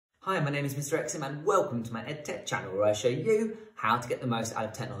Hi, my name is Mr. Exim and welcome to my EdTech channel where I show you how to get the most out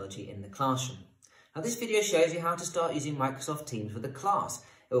of technology in the classroom. Now this video shows you how to start using Microsoft Teams with a class.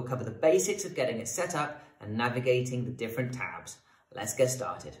 It will cover the basics of getting it set up and navigating the different tabs. Let's get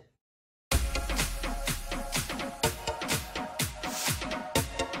started.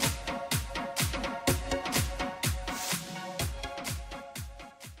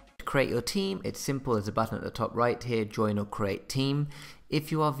 To create your team, it's simple. There's a button at the top right here, join or create team. If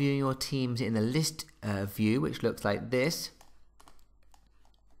you are viewing your teams in the list view, which looks like this,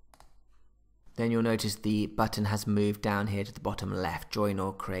 then you'll notice the button has moved down here to the bottom left, join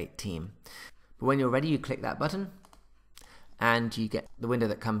or create team. But when you're ready, you click that button and you get the window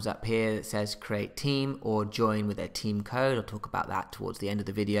that comes up here that says create team or join with a team code. I'll talk about that towards the end of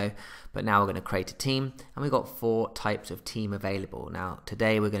the video, but now we're going to create a team and we've got 4 types of team available. Now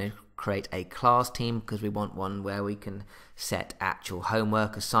today we're going to create a class team because we want one where we can set actual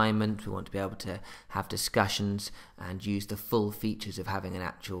homework assignment. We want to be able to have discussions and use the full features of having an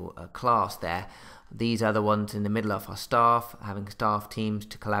actual class there. These are the ones in the middle of our staff, having staff teams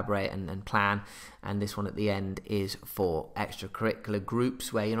to collaborate and plan, and this one at the end is for extracurricular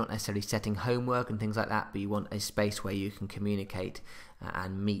groups where you're not necessarily setting homework and things like that, but you want a space where you can communicate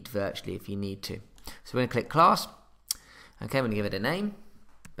and meet virtually if you need to. So we're going to click class. Okay, I'm going to give it a name.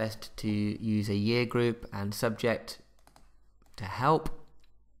 Best to use a year group and subject to help.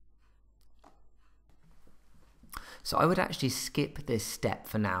 So I would actually skip this step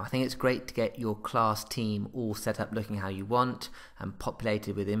for now. I think it's great to get your class team all set up looking how you want and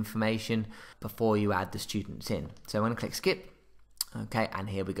populated with information before you add the students in. So I'm going to click skip. Okay, and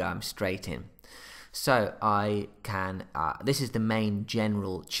here we go, I'm straight in. So I can, this is the main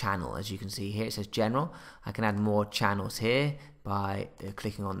general channel. As you can see here, it says general. I can add more channels here by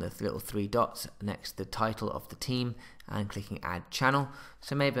clicking on the little 3 dots next to the title of the team and clicking add channel.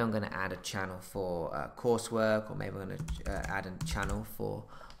 So maybe I'm going to add a channel for coursework, or maybe I'm going to add a channel for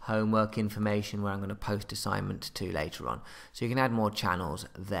homework information where I'm going to post assignments to later on. So you can add more channels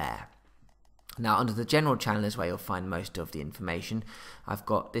there. Now under the general channel is where you'll find most of the information.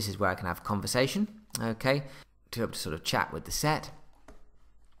 This is where I can have conversation, okay, to be able to sort of chat with the set.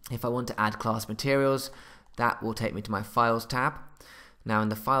 If I want to add class materials, that will take me to my Files tab. Now in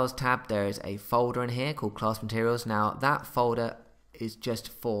the Files tab there is a folder in here called Class Materials. Now that folder is just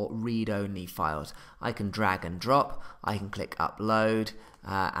for read-only files. I can drag and drop, I can click upload,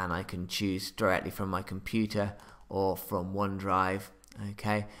 and I can choose directly from my computer or from OneDrive,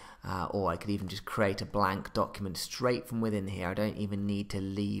 okay, or I could even just create a blank document straight from within here. I don't even need to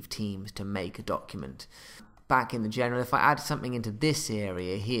leave Teams to make a document. Back in the general, if I add something into this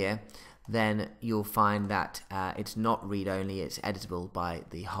area here, then you'll find that it's not read-only, it's editable by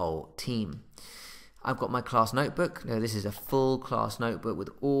the whole team. I've got my class notebook. Now this is a full class notebook with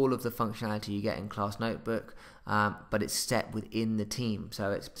all of the functionality you get in class notebook, but it's set within the team,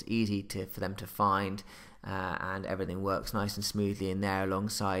 so it's easy for them to find, and everything works nice and smoothly in there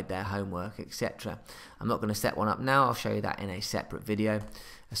alongside their homework, etc. I'm not going to set one up now, I'll show you that in a separate video.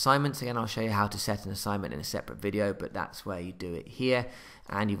 Assignments, again, I'll show you how to set an assignment in a separate video, but that's where you do it here.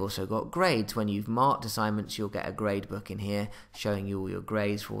 And you've also got grades. When you've marked assignments, you'll get a grade book in here showing you all your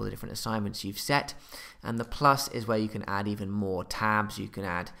grades for all the different assignments you've set. And the plus is where you can add even more tabs. You can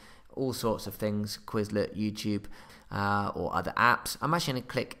add all sorts of things, Quizlet, YouTube, or other apps. I'm actually going to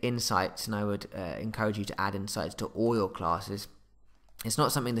click Insights, and I would encourage you to add Insights to all your classes. It's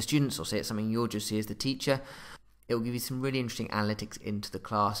not something the students will see, it's something you'll just see as the teacher. It will give you some really interesting analytics into the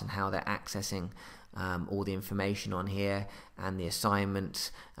class and how they're accessing all the information on here and the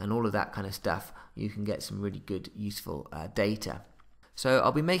assignments and all of that kind of stuff. You can get some really good, useful data. So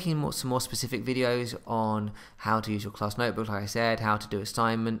I'll be making some more specific videos on how to use your class notebook, like I said, how to do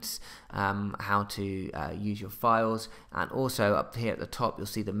assignments, how to use your files, and also up here at the top you'll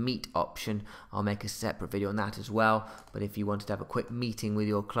see the meet option. I'll make a separate video on that as well, but if you wanted to have a quick meeting with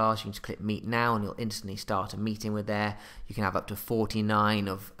your class, you can just click meet now and you'll instantly start a meeting with there. You can have up to 49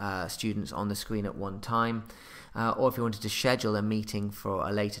 of students on the screen at one time. Or if you wanted to schedule a meeting for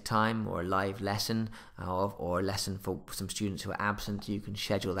a later time, or a live lesson, or a lesson for some students who are absent, you can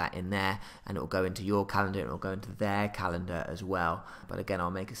schedule that in there and it will go into your calendar and it will go into their calendar as well. But again,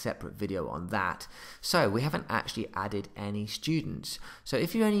 I'll make a separate video on that. So we haven't actually added any students. So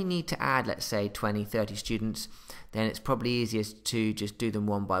if you only need to add, let's say 20-30 students, then it's probably easiest to just do them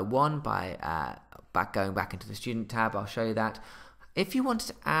one by one by going back into the student tab. I'll show you that. If you wanted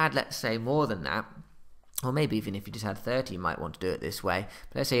to add, let's say, more than that, or maybe even if you just had 30, you might want to do it this way.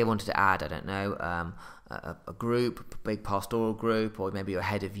 But let's say you wanted to add, I don't know, a group, a big pastoral group, or maybe you're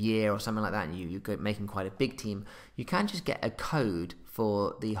head of year or something like that, and you're making quite a big team. You can just get a code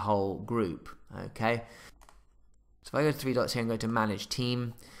for the whole group, okay? So if I go to 3 dots here and go to Manage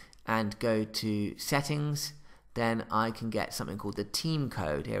Team and go to Settings, then I can get something called the team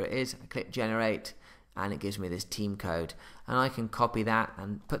code. Here it is. I click Generate, and it gives me this team code, and I can copy that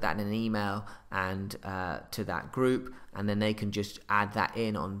and put that in an email and to that group, and then they can just add that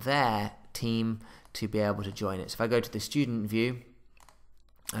in on their team to be able to join it. So if I go to the student view,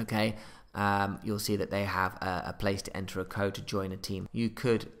 okay, you'll see that they have a place to enter a code to join a team. You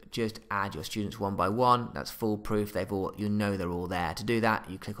could just add your students one by one. That's foolproof. They're all there. To do that,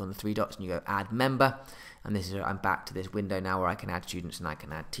 you click on the 3 dots and you go Add Member, and this is, I'm back to this window now where I can add students and I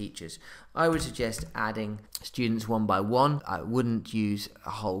can add teachers. I would suggest adding students one by one. I wouldn't use a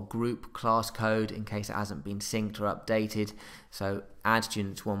whole group class code in case it hasn't been synced or updated. So add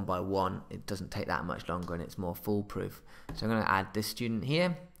students one by one. It doesn't take that much longer and it's more foolproof. So I'm going to add this student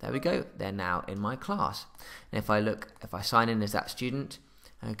here. There we go. They're now in my class. And if I sign in as that student,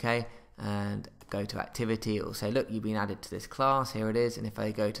 okay, and go to activity, it will say, look, you've been added to this class. Here it is. And if I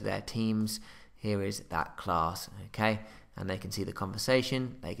go to their teams, here is that class, okay, and they can see the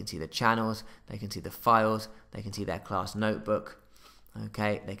conversation, they can see the channels, they can see the files, they can see their class notebook,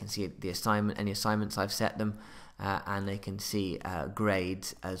 okay, they can see the assignment, any assignments I've set them, and they can see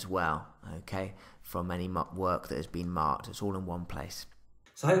grades as well, okay, from any work that has been marked. It's all in one place.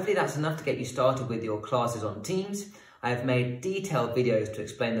 So hopefully that's enough to get you started with your classes on Teams. I have made detailed videos to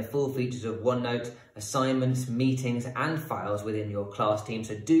explain the full features of OneNote, assignments, meetings and files within your class team,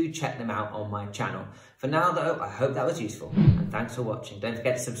 so do check them out on my channel. For now though, I hope that was useful, and thanks for watching. Don't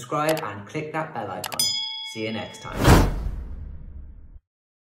forget to subscribe and click that bell icon. See you next time.